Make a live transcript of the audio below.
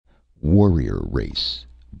Warrior Race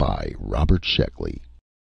by Robert Sheckley.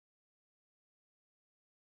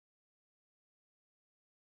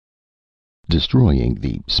 Destroying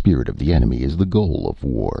the spirit of the enemy is the goal of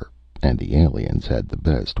war, and the aliens had the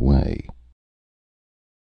best way.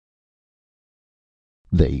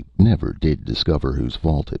 They never did discover whose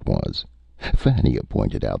fault it was. Fania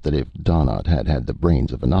pointed out that if Donnaught had had the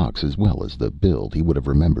brains of an ox as well as the build, he would have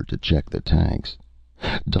remembered to check the tanks.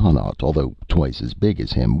 Donnaught, although twice as big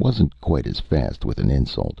as him, wasn't quite as fast with an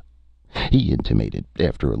insult. He intimated,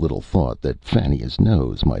 after a little thought, that Fania's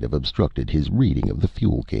nose might have obstructed his reading of the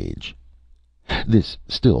fuel gauge. This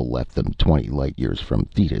still left them 20 light-years from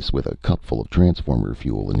Thetis with a cupful of transformer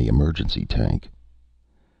fuel in the emergency tank.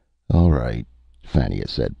 "All right," Fania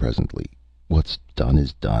said presently. "What's done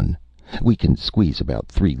is done. We can squeeze about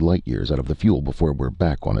 3 light-years out of the fuel before we're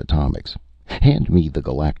back on atomics. Hand me the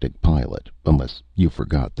galactic pilot, unless you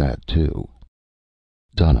forgot that, too."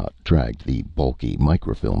 Donnaught dragged the bulky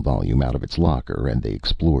microfilm volume out of its locker, and they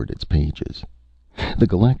explored its pages. The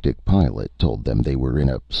galactic pilot told them they were in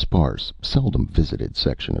a sparse, seldom visited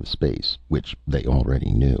section of space, which they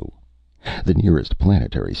already knew. The nearest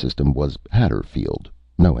planetary system was Hatterfield.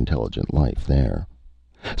 No intelligent life there.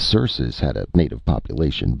 Circus had a native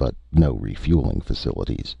population, but no refueling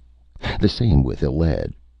facilities. The same with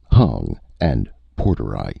Iled, Hung, and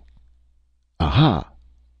Porterai. "Aha!"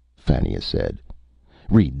 Fania said.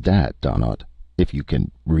 "Read that, Donnaught. If you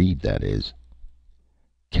can read, that is."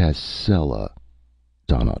 "Cascella,"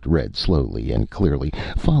 Donnaught read slowly and clearly,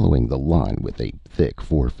 following the line with a thick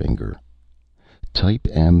forefinger. "Type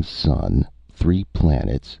M sun, 3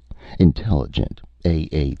 planets, intelligent,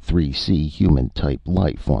 AA3C human type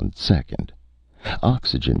life on second.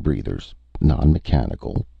 Oxygen breathers,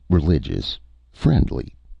 non-mechanical, religious,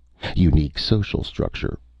 friendly. Unique social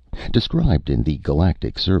structure. Described in the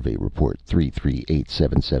Galactic Survey Report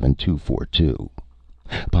 33877-242.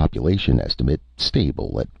 Population estimate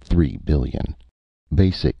stable at 3 billion.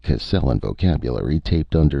 Basic Cascellan vocabulary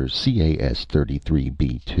taped under CAS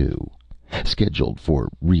 33B2. Scheduled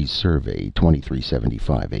for resurvey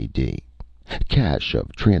 2375 AD. Cache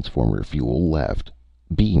of transformer fuel left.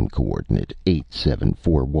 Beam coordinate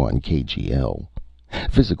 8741 KGL.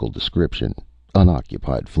 Physical description: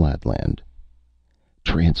 unoccupied flatland."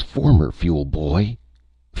 "Transformer fuel, boy!"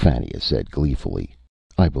 Fania said gleefully.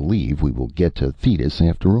 "I believe we will get to Thetis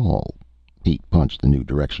after all." He punched the new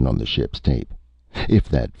direction on the ship's tape. "If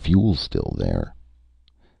that fuel's still there."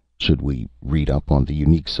 "Should we read up on the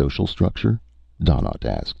unique social structure?" Donnaught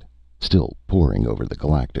asked, still poring over the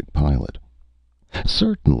galactic pilot.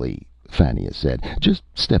 "Certainly," Fania said. "Just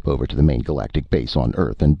step over to the main galactic base on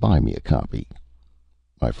Earth and buy me a copy."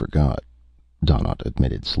 "I forgot," Donnaught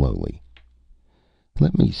admitted slowly.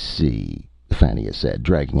 "Let me see," Fania said,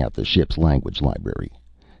 dragging out the ship's language library.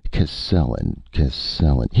 Cascellan.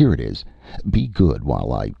 Here it is. Be good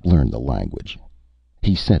while I learn the language."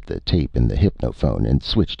 He set the tape in the hypnophone and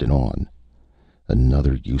switched it on.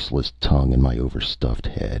 "Another useless tongue in my overstuffed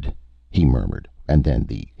head," he murmured, and then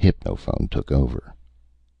the hypnophone took over.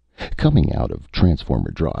 Coming out of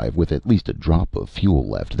transformer drive with at least a drop of fuel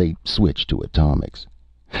left, they switched to atomics.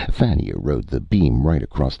 Fania rode the beam right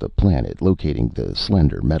across the planet, locating the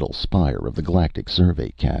slender metal spire of the Galactic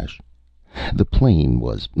Survey cache. The plane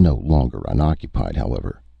was no longer unoccupied,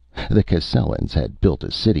 however. The Cascellans had built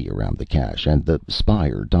a city around the cache, and the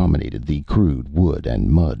spire dominated the crude wood and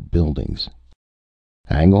mud buildings.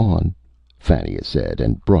 "Hang on," Fania said,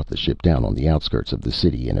 and brought the ship down on the outskirts of the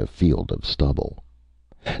city in a field of stubble.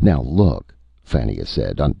 "Now look," Fania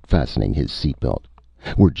said, unfastening his seatbelt.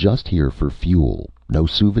 "We're just here for fuel. No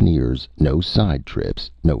souvenirs, no side trips,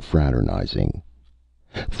 no fraternizing."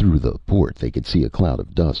 Through the port they could see a cloud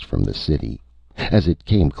of dust from the city. As it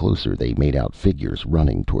came closer, they made out figures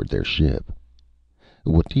running toward their ship.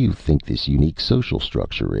 "What do you think this unique social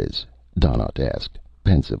structure is?" Donnaught asked,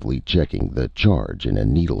 pensively checking the charge in a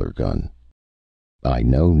needler gun. "I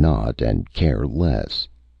know not and care less,"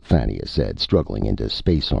 Fania said, struggling into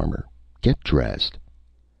space armor. "Get dressed."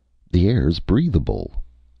 "The air's breathable."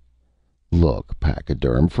 "Look,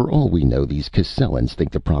 pachyderm, for all we know, these Cascellans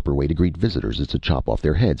think the proper way to greet visitors is to chop off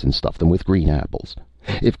their heads and stuff them with green apples.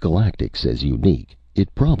 If Galactic says unique,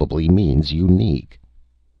 it probably means unique."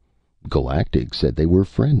 "Galactic said they were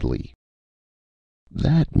friendly."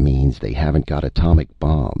 "That means they haven't got atomic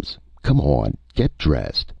bombs. Come on, get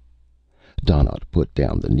dressed." Donnaught put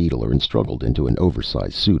down the needler and struggled into an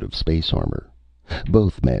oversized suit of space armor.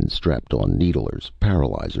 Both men strapped on needlers,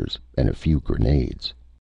 paralyzers, and a few grenades.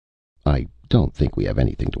 "I don't think we have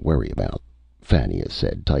anything to worry about," Fania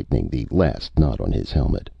said, tightening the last nut on his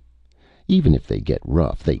helmet. "Even if they get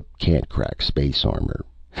rough, they can't crack space armor.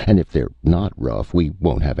 And if they're not rough, we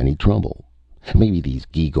won't have any trouble. Maybe these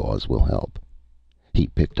gewgaws will help." He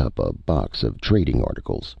picked up a box of trading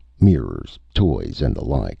articles, mirrors, toys, and the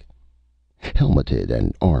like. Helmeted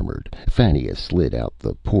and armored, Fannia slid out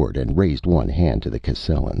the port and raised one hand to the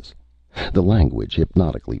Cascellans. The language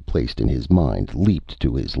hypnotically placed in his mind leaped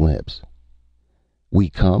to his lips. "We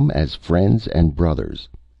come as friends and brothers.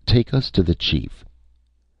 Take us to the chief."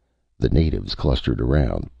 The natives clustered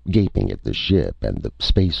around, gaping at the ship and the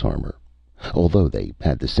space armor. Although they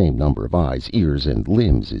had the same number of eyes, ears, and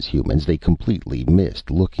limbs as humans, they completely missed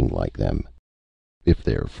looking like them. "If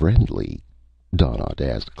they're friendly," Donnaught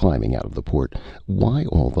asked, climbing out of the port, "why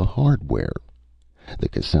all the hardware?" The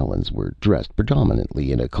Cascellans were dressed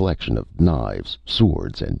predominantly in a collection of knives,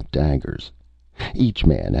 swords, and daggers. Each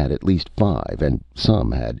man had at least 5, and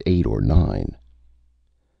some had 8 or 9.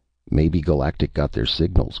 "Maybe Galactic got their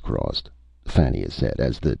signals crossed," Fannia said,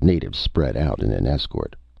 as the natives spread out in an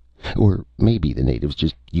escort. "Or maybe the natives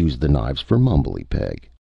just used the knives for mumbly-peg."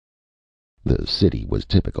 The city was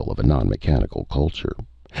typical of a non-mechanical culture.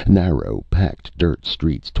 Narrow, packed dirt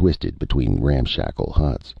streets twisted between ramshackle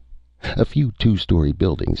huts. A few 2-story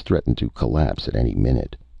buildings threatened to collapse at any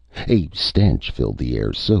minute. A stench filled the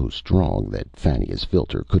air so strong that Fannia's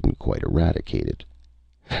filter couldn't quite eradicate it.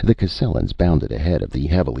 The Cascellans bounded ahead of the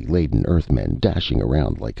heavily laden Earthmen, dashing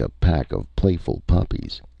around like a pack of playful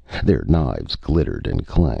puppies. Their knives glittered and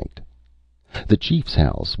clanked. The chief's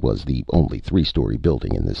house was the only 3-story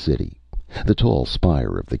building in the city. The tall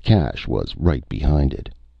spire of the cache was right behind it.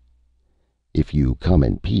 "If you come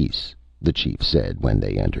in peace," the chief said when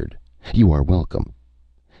they entered, "you are welcome."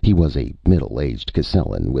 He was a middle-aged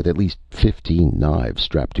Cascellan with at least 15 knives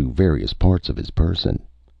strapped to various parts of his person.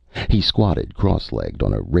 He squatted cross-legged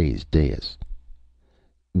on a raised dais.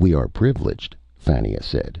 "We are privileged," Fannia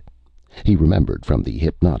said. He remembered from the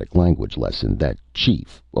hypnotic language lesson that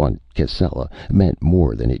chief, on Cascella, meant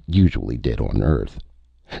more than it usually did on Earth.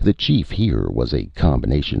 The chief here was a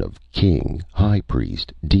combination of king, high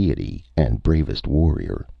priest, deity, and bravest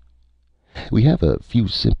warrior. "We have a few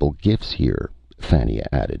simple gifts here," Fannia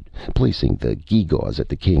added, placing the gewgaws at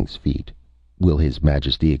the king's feet. "Will His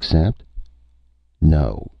Majesty accept?"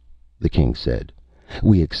 "No," the king said.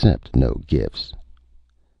 "We accept no gifts."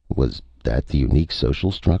 Was that the unique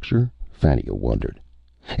social structure? Fannia wondered.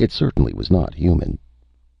 It certainly was not human.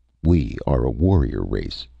 "We are a warrior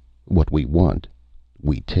race. What we want,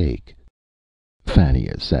 we take."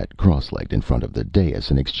 Fannia sat cross-legged in front of the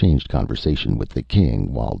dais and exchanged conversation with the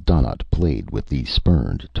king while Donnaught played with the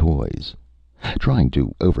spurned toys. Trying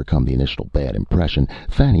to overcome the initial bad impression,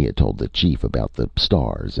 Fannia told the chief about the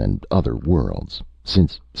stars and other worlds,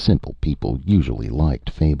 since simple people usually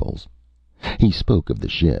liked fables. He spoke of the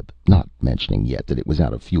ship, not mentioning yet that it was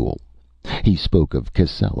out of fuel. He spoke of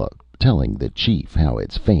Cascella, telling the chief how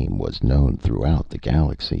its fame was known throughout the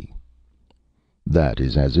galaxy. "That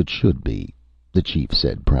is as it should be," the chief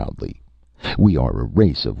said proudly. "We are a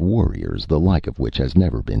race of warriors, the like of which has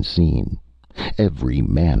never been seen. Every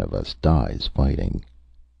man of us dies fighting."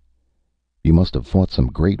 "You must have fought some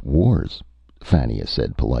great wars," Fannia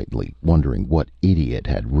said politely, wondering what idiot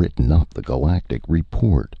had written up the galactic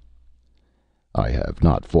report. "I have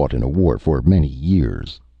not fought in a war for many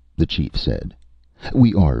years," the chief said.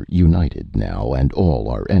 "We are united now, and all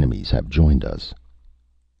our enemies have joined us."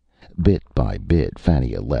 Bit by bit,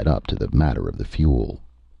 Fannia led up to the matter of the fuel.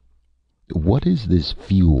 "What is this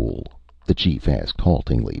fuel?" the chief asked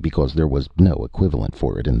haltingly, because there was no equivalent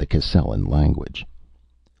for it in the Cascellan language.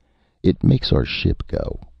 "It makes our ship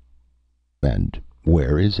go." "And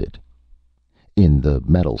where is it?" "In the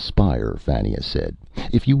metal spire," Fannia said.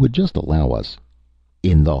 "If you would just allow us—"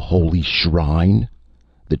 "In the holy shrine?"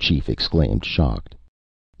 the chief exclaimed, shocked.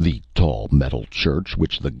 "The tall metal church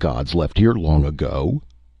which the gods left here long ago?"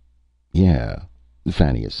 "Yeah,"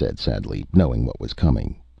 Fannia said sadly, knowing what was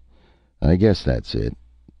coming. "I guess that's it."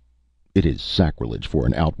 "It is sacrilege for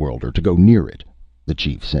an outworlder to go near it," the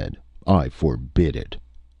chief said. "I forbid it."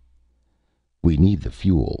 "We need the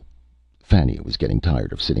fuel." Fannia was getting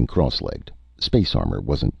tired of sitting cross-legged. Space armor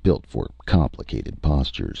wasn't built for complicated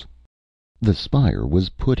postures. "The spire was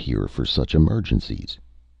put here for such emergencies."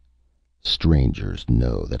 "Strangers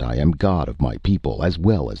know that I am god of my people, as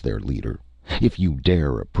well as their leader. If you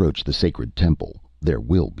dare approach the sacred temple, there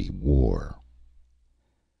will be war."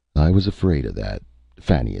 "I was afraid of that,"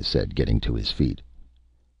 Fannia said, getting to his feet.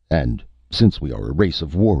 "And since we are a race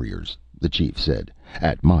of warriors," the chief said,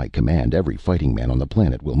 "at my command every fighting man on the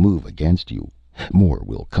planet will move against you. More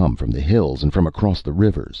will come from the hills and from across the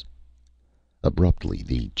rivers." Abruptly,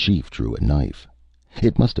 the chief drew a knife.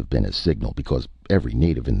 It must have been a signal, because every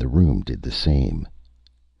native in the room did the same.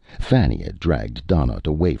 Fania dragged Donnaught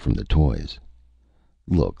away from the toys.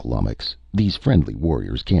 "Look, lummox, these friendly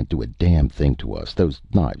warriors can't do a damn thing to us. Those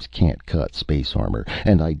knives can't cut space armor,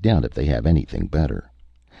 and I doubt if they have anything better.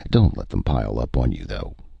 Don't let them pile up on you,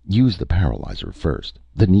 though. Use the paralyzer first.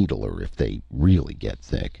 The needler if they really get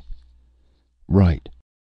thick." "Right."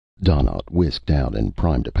 Donnaught whisked out and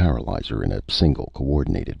primed a paralyzer in a single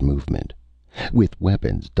coordinated movement. With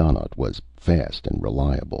weapons, Donnaught was fast and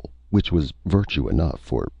reliable, which was virtue enough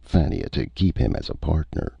for Fania to keep him as a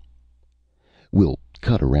partner. "We'll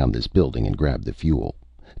cut around this building and grab the fuel.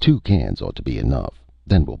 2 cans ought to be enough.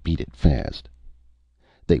 Then we'll beat it fast."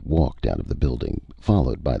 They walked out of the building,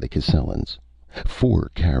 followed by the Casellans. 4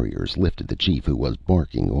 carriers lifted the chief, who was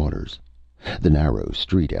barking orders. The narrow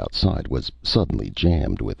street outside was suddenly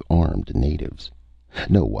jammed with armed natives.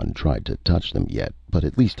 No one tried to touch them yet, but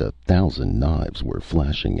at least 1,000 knives were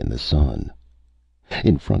flashing in the sun.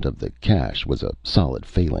 In front of the cache was a solid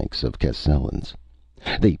phalanx of Casellans.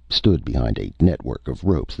 They stood behind a network of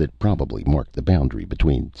ropes that probably marked the boundary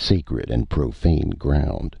between sacred and profane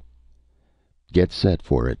ground. "Get set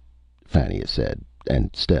for it," Fania said, and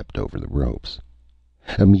stepped over the ropes.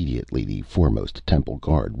 Immediately, the foremost temple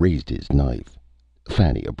guard raised his knife.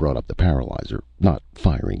 Fania brought up the paralyzer, not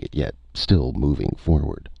firing it yet, still moving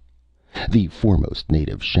forward. The foremost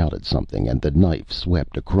native shouted something, and the knife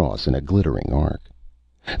swept across in a glittering arc.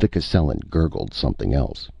 The Casellan gurgled something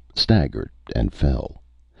else, staggered, and fell.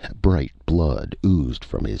 Bright blood oozed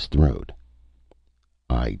from his throat.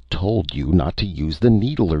 "I told you not to use the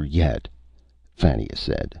needler yet," Fania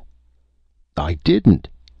said. "I didn't,"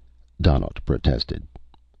 Donnaught protested.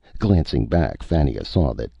 Glancing back, Fania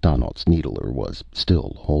saw that Donnaught's needler was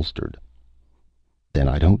still holstered. "Then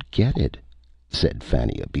I don't get it," said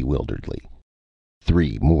Fania bewilderedly.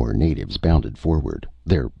 3 more natives bounded forward,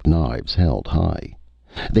 their knives held high.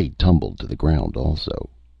 They tumbled to the ground also.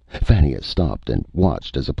 Fania stopped and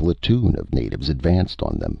watched as a platoon of natives advanced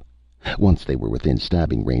on them. Once they were within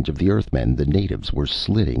stabbing range of the Earthmen, the natives were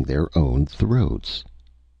slitting their own throats.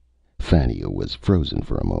 Fania was frozen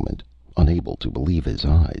for a moment, unable to believe his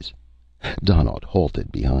eyes. Donnaught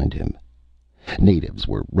halted behind him. Natives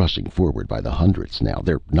were rushing forward by the hundreds now,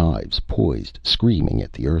 their knives poised, screaming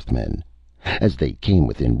at the Earthmen. As they came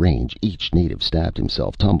within range, each native stabbed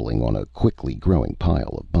himself, tumbling on a quickly growing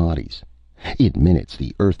pile of bodies. In minutes,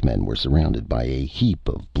 the Earthmen were surrounded by a heap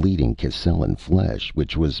of bleeding Casellan flesh,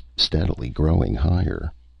 which was steadily growing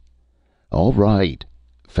higher. "All right!"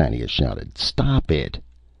 Fania shouted. "Stop it!"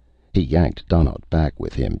 He yanked Donnaught back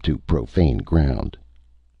with him to profane ground.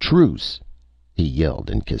 "Truce!" he yelled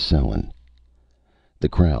in Casellan. The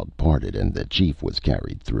crowd parted and the chief was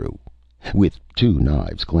carried through. With 2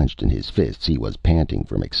 knives clenched in his fists, he was panting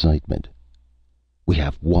from excitement. "We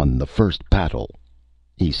have won the first battle,"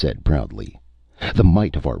 he said proudly. "The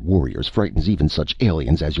might of our warriors frightens even such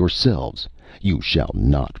aliens as yourselves. You shall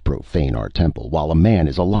not profane our temple while a man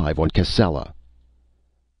is alive on Casella."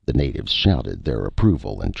 The natives shouted their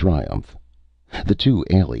approval and triumph. The 2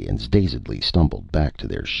 aliens dazedly stumbled back to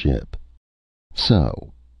their ship.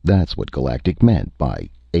 "So that's what Galactic meant by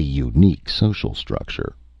a unique social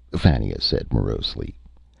structure," Fania said morosely.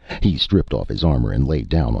 He stripped off his armor and lay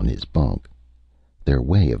down on his bunk. "Their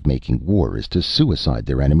way of making war is to suicide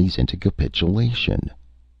their enemies into capitulation."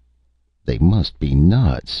 "They must be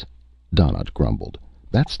nuts," Donnaught grumbled.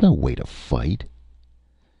 "That's no way to fight."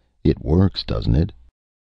 "It works, doesn't it?"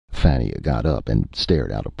 Fania got up and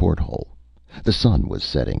stared out a porthole. The sun was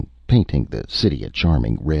setting, painting the city a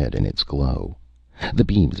charming red in its glow. The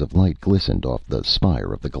beams of light glistened off the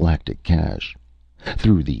spire of the Galactic cache.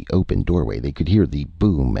 Through the open doorway they could hear the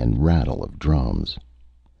boom and rattle of drums.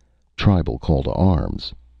 "Tribal call to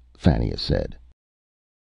arms," Fania said.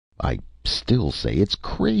 "I still say it's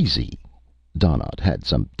crazy." Donnaught had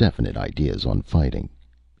some definite ideas on fighting.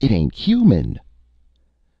 "It ain't human."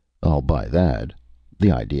 "I'll buy that.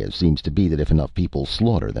 The idea seems to be that if enough people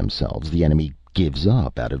slaughter themselves, the enemy gives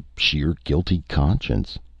up out of sheer guilty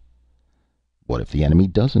conscience." "What if the enemy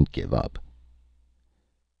doesn't give up?"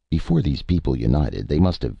 "Before these people united, they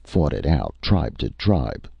must have fought it out, tribe to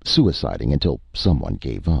tribe, suiciding until someone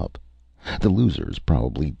gave up. The losers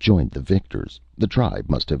probably joined the victors. The tribe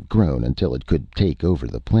must have grown until it could take over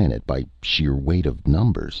the planet by sheer weight of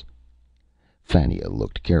numbers." Fania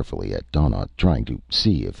looked carefully at Donnaught, trying to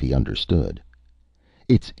see if he understood.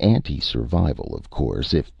 "It's anti-survival, of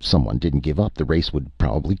course. If someone didn't give up, the race would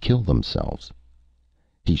probably kill themselves."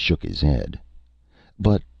 He shook his head.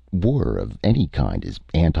 "But war of any kind is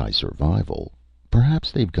anti-survival.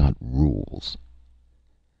 Perhaps they've got rules."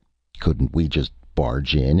 "Couldn't we just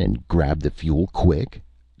barge in and grab the fuel quick,"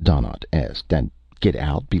 Donnaught asked, "and get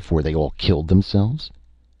out before they all killed themselves?"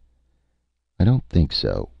 I don't think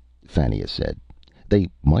so, Fania said. They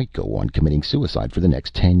might go on committing suicide for the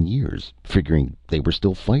next 10 years, figuring they were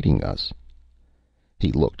still fighting us.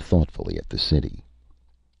 He looked thoughtfully at the city.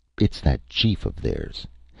 It's that chief of theirs.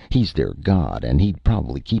 He's their god, and he'd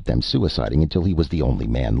probably keep them suiciding until he was the only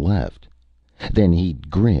man left. Then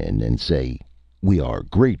he'd grin and say, "We are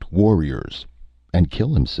great warriors," and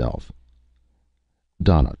kill himself.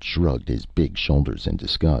 Donnaught shrugged his big shoulders in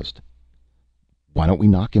disgust. Why don't we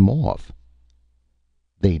knock him off?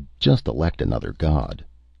 They'd just elect another god.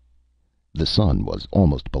 The sun was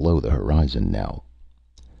almost below the horizon now.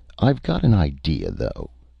 I've got an idea,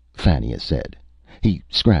 though, Fania said. He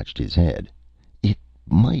scratched his head. It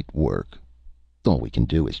might work. All we can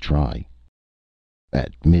do is try.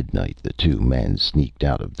 At midnight, the two men sneaked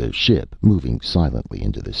out of the ship, moving silently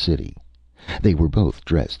into the city. They were both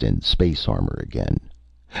dressed in space armor again.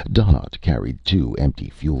 Donnaught carried 2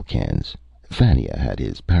 empty fuel cans. Fania had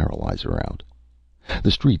his paralyzer out.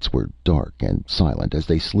 The streets were dark and silent as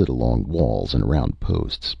they slid along walls and around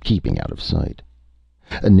posts, keeping out of sight.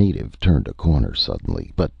 A native turned a corner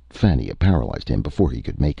suddenly, but Fania paralyzed him before he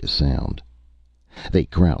could make a sound. They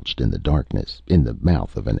crouched in the darkness, in the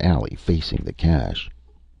mouth of an alley facing the cache.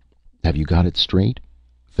 Have you got it straight?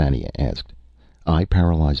 Fania asked. I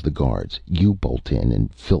paralyze the guards. You bolt in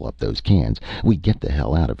and fill up those cans. We get the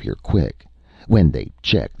hell out of here quick. When they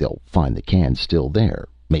check, they'll find the cans still there.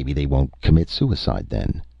 Maybe they won't commit suicide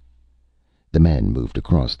then. The men moved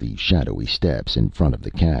across the shadowy steps in front of the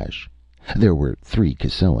cache. There were 3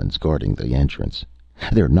 Casellans guarding the entrance.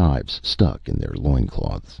 Their knives stuck in their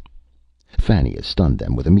loincloths. Fania stunned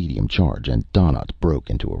them with a medium charge, and Donnaught broke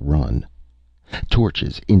into a run.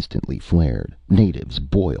 Torches instantly flared. Natives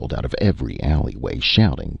boiled out of every alleyway,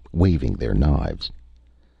 shouting, waving their knives.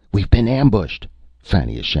 We've been ambushed,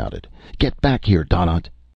 Fania shouted. Get back here, Donnaught.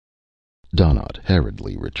 Donnaught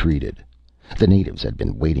hurriedly retreated. The natives had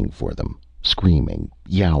been waiting for them. Screaming,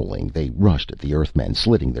 yowling, they rushed at the Earthmen,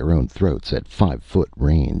 slitting their own throats at 5-foot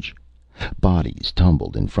range. Bodies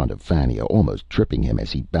tumbled in front of Fania, almost tripping him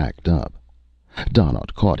as he backed up.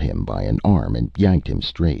 Donnaught caught him by an arm and yanked him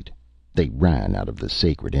straight. They ran out of the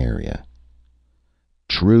sacred area.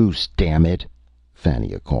 Truce, damn it!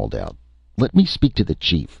 Fania called out. Let me speak to the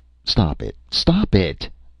chief. Stop it! Stop it!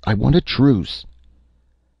 I want a truce!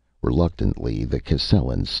 Reluctantly, the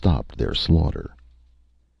Casellans stopped their slaughter.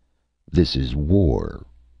 This is war,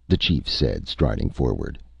 the chief said, striding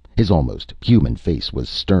forward. His almost human face was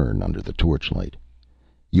stern under the torchlight.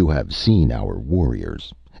 You have seen our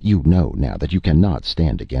warriors. You know now that you cannot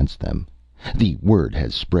stand against them. The word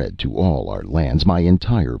has spread to all our lands. My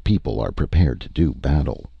entire people are prepared to do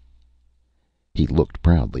battle. He looked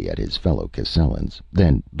proudly at his fellow Casellans,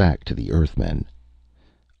 then back to the Earthmen.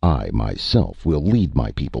 I myself will lead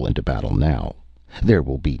my people into battle now. There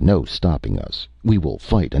will be no stopping us. We will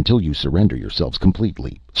fight until you surrender yourselves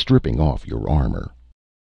completely, stripping off your armor.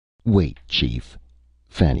 Wait, chief,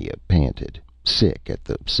 Fania panted, sick at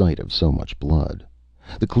the sight of so much blood.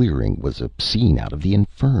 The clearing was a scene out of the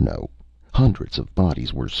inferno. Hundreds of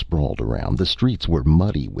bodies were sprawled around. The streets were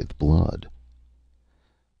muddy with blood.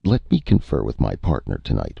 Let me confer with my partner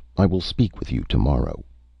tonight. I will speak with you tomorrow.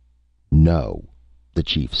 No, the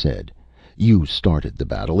chief said. You started the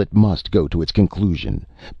battle. It must go to its conclusion.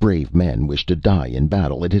 Brave men wish to die in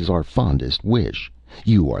battle. It is our fondest wish.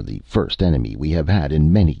 You are the first enemy we have had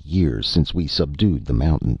in many years since we subdued the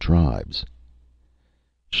mountain tribes.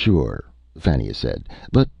 Sure, Fania said,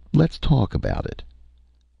 but let's talk about it.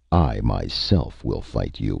 I myself will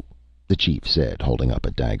fight you, the chief said, holding up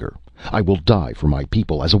a dagger. I will die for my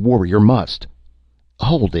people as a warrior must.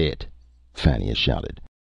 Hold it, Fania shouted.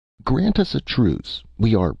 Grant us a truce.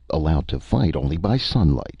 We are allowed to fight only by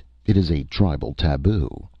sunlight. It is a tribal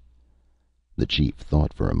taboo. The chief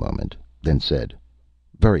thought for a moment, then said,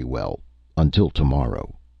 Very well, until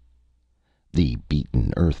tomorrow. The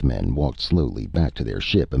beaten Earthmen walked slowly back to their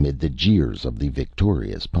ship amid the jeers of the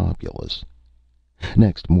victorious populace.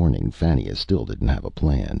 Next morning, Fania still didn't have a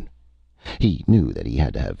plan. He knew that he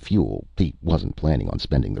had to have fuel. He wasn't planning on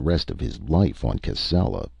spending the rest of his life on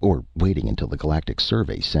Casella, or waiting until the Galactic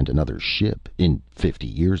Survey sent another ship in 50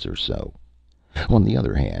 years or so. On the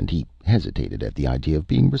other hand, he hesitated at the idea of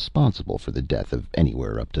being responsible for the death of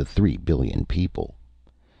anywhere up to 3 billion people.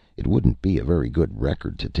 It wouldn't be a very good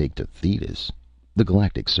record to take to Thetis. The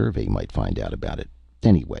Galactic Survey might find out about it.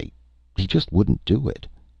 Anyway, he just wouldn't do it.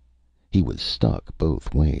 He was stuck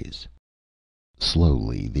both ways.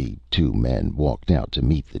 Slowly, the 2 men walked out to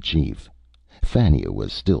meet the chief. Fania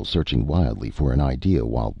was still searching wildly for an idea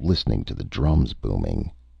while listening to the drums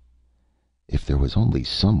booming. If there was only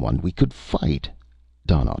someone we could fight,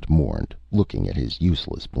 Donnaught mourned, looking at his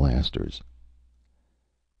useless blasters.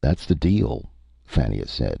 That's the deal, Fania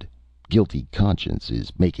said. Guilty conscience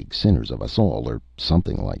is making sinners of us all, or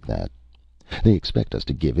something like that. They expect us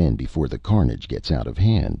to give in before the carnage gets out of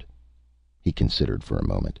hand. He considered for a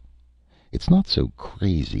moment. It's not so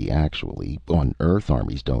crazy, actually. On Earth,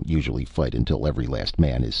 armies don't usually fight until every last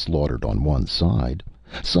man is slaughtered on one side.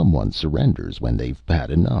 Someone surrenders when they've had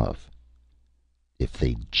enough. If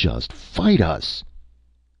they'd just fight us!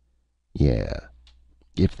 Yeah,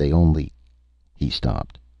 if they only... He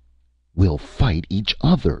stopped. We'll fight each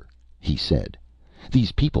other, he said.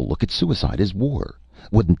 These people look at suicide as war.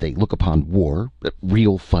 Wouldn't they look upon war,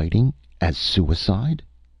 real fighting, as suicide?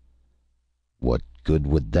 What good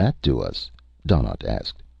would that do us? Donnaught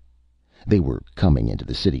asked. They were coming into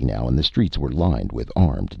the city now, and the streets were lined with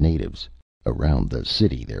armed natives. Around the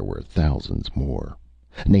city there were thousands more.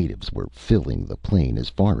 Natives were filling the plain as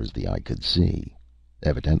far as the eye could see.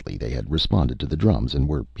 Evidently they had responded to the drums and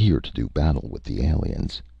were here to do battle with the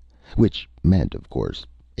aliens. Which meant, of course,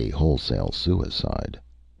 a wholesale suicide.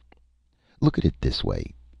 Look at it this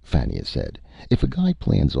way, Fania said. If a guy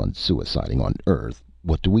plans on suiciding on Earth,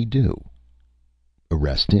 what do we do?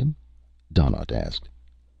 Arrest him? Donnaught asked.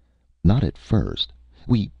 Not at first.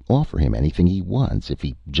 We offer him anything he wants if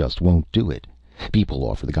he just won't do it. People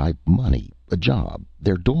offer the guy money, a job,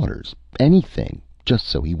 their daughters, anything, just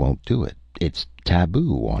so he won't do it. It's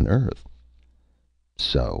taboo on Earth.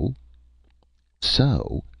 So,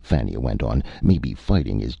 Fania went on, maybe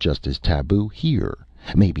fighting is just as taboo here.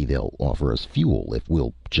 Maybe they'll offer us fuel if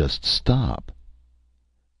we'll just stop.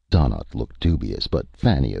 Donnaught looked dubious, but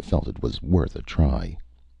Fania felt it was worth a try.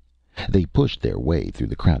 They pushed their way through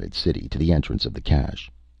the crowded city to the entrance of the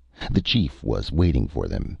cache. The chief was waiting for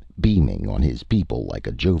them, beaming on his people like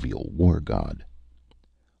a jovial war god.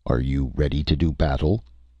 Are you ready to do battle?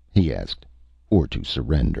 He asked. Or to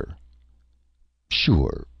surrender?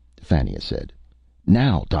 Sure, Fania said.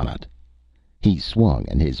 Now, Donnaught! He swung,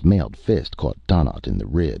 and his mailed fist caught Donnaught in the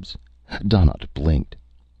ribs. Donnaught blinked.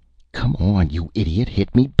 Come on, you idiot,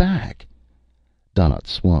 hit me back! Donnaught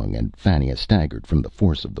swung, and Fania staggered from the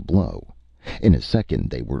force of the blow. In a second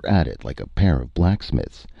they were at it like a pair of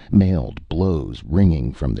blacksmiths, mailed blows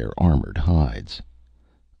ringing from their armored hides.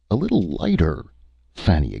 A little lighter,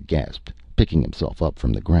 Fania gasped, picking himself up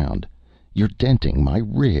from the ground. You're denting my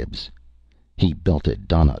ribs. He belted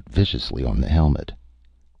Donnaught viciously on the helmet.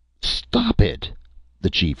 Stop it! The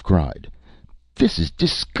chief cried. This is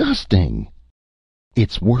disgusting!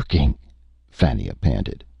 It's working, Fania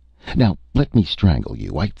panted. Now let me strangle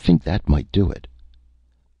you. I think that might do it.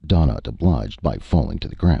 Donnaught obliged by falling to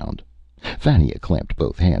the ground. Fania clamped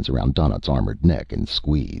both hands around Donnaught's armored neck and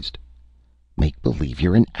squeezed. Make believe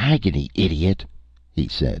you're in agony, idiot, he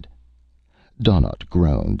said. Donnaught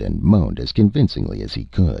groaned and moaned as convincingly as he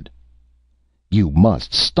could. You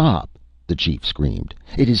must stop, the chief screamed.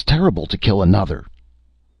 It is terrible to kill another.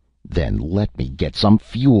 Then let me get some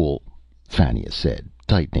fuel, Fania said,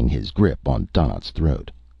 tightening his grip on Donnaught's throat.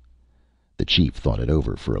 The chief thought it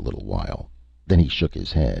over for a little while. Then he shook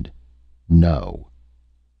his head. No.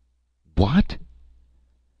 What?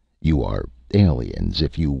 You are aliens.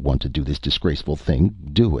 If you want to do this disgraceful thing,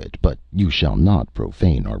 do it, but you shall not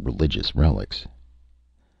profane our religious relics.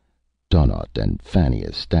 Donnaught and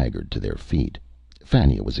Fania staggered to their feet.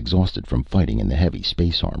 Fania was exhausted from fighting in the heavy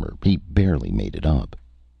space armor. He barely made it up.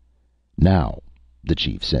 Now, the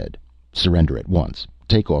chief said, surrender at once.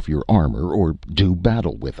 Take off your armor or do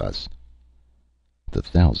battle with us. The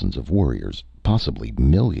thousands of warriors, possibly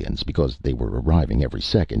millions because they were arriving every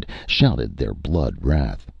second, shouted their blood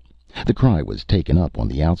wrath. The cry was taken up on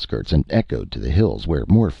the outskirts and echoed to the hills where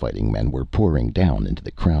more fighting men were pouring down into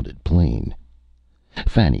the crowded plain.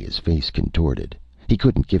 Fania's face contorted. He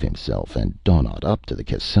couldn't give himself and Donnaught up to the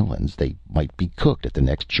Cascellans. They might be cooked at the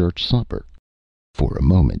next church supper. For a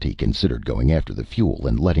moment he considered going after the fuel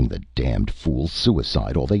and letting the damned fools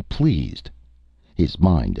suicide all they pleased. His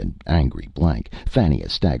mind an angry blank, Fania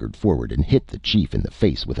staggered forward and hit the chief in the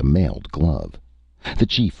face with a mailed glove. The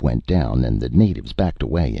chief went down and the natives backed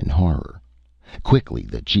away in horror. Quickly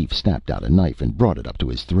the chief snapped out a knife and brought it up to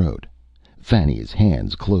his throat. Fania's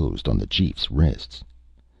hands closed on the chief's wrists.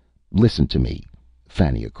 Listen to me,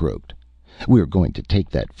 Fania croaked. We're going to take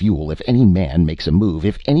that fuel. If any man makes a move,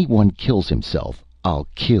 if anyone kills himself, I'll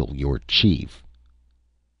kill your chief.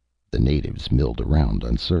 The natives milled around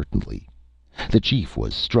uncertainly. The chief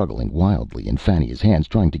was struggling wildly in Fania's hands,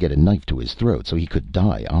 trying to get a knife to his throat so he could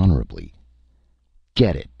die honorably.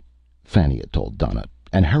 Get it, Fania told Donnaught,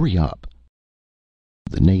 and hurry up.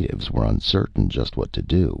 The natives were uncertain just what to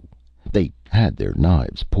do. They had their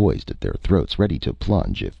knives poised at their throats, ready to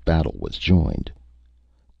plunge if battle was joined.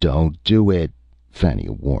 Don't do it, Fania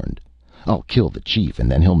warned. I'll kill the chief,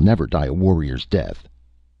 and then he'll never die a warrior's death."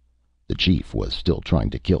 The chief was still trying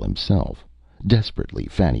to kill himself. Desperately,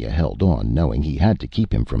 Fannia held on, knowing he had to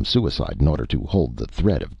keep him from suicide in order to hold the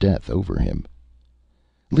threat of death over him.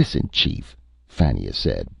 "Listen, Chief," Fannia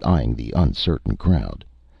said, eyeing the uncertain crowd.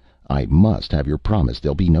 "I must have your promise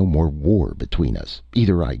there'll be no more war between us.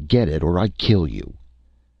 Either I get it or I kill you."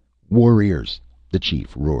 "Warriors!" the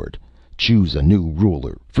chief roared. "Choose a new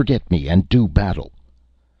ruler. Forget me and do battle."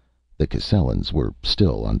 The Cascellans were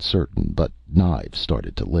still uncertain, but knives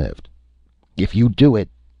started to lift. "If you do it,"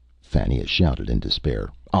 Fannia shouted in despair,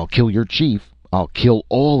 "I'll kill your chief. I'll kill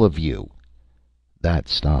all of you." That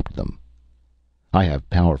stopped them. "I have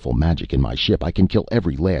powerful magic in my ship. I can kill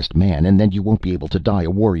every last man, and then you won't be able to die a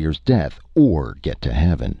warrior's death or get to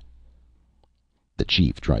heaven." The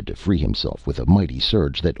chief tried to free himself with a mighty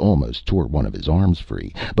surge that almost tore one of his arms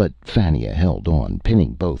free, but Fannia held on,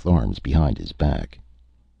 pinning both arms behind his back.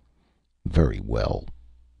 "Very well,"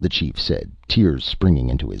 the chief said, tears springing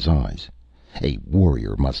into his eyes. "A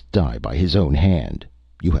warrior must die by his own hand.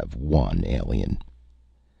 You have won, alien."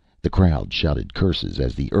 The crowd shouted curses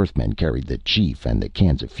as the Earthmen carried the chief and the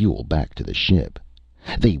cans of fuel back to the ship.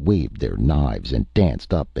 They waved their knives and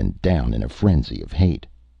danced up and down in a frenzy of hate.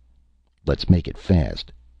 "Let's make it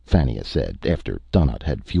fast," Fannia said, after Donnaught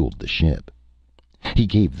had fueled the ship. He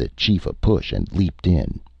gave the chief a push and leaped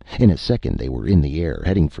in. In a second they were in the air,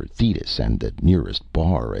 heading for Thetis and the nearest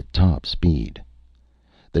bar at top speed.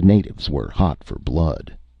 The natives were hot for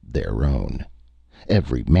blood, their own.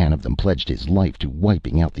 Every man of them pledged his life to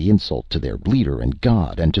wiping out the insult to their leader and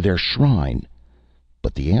god and to their shrine.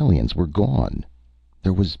 But the aliens were gone.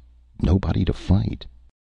 There was nobody to fight.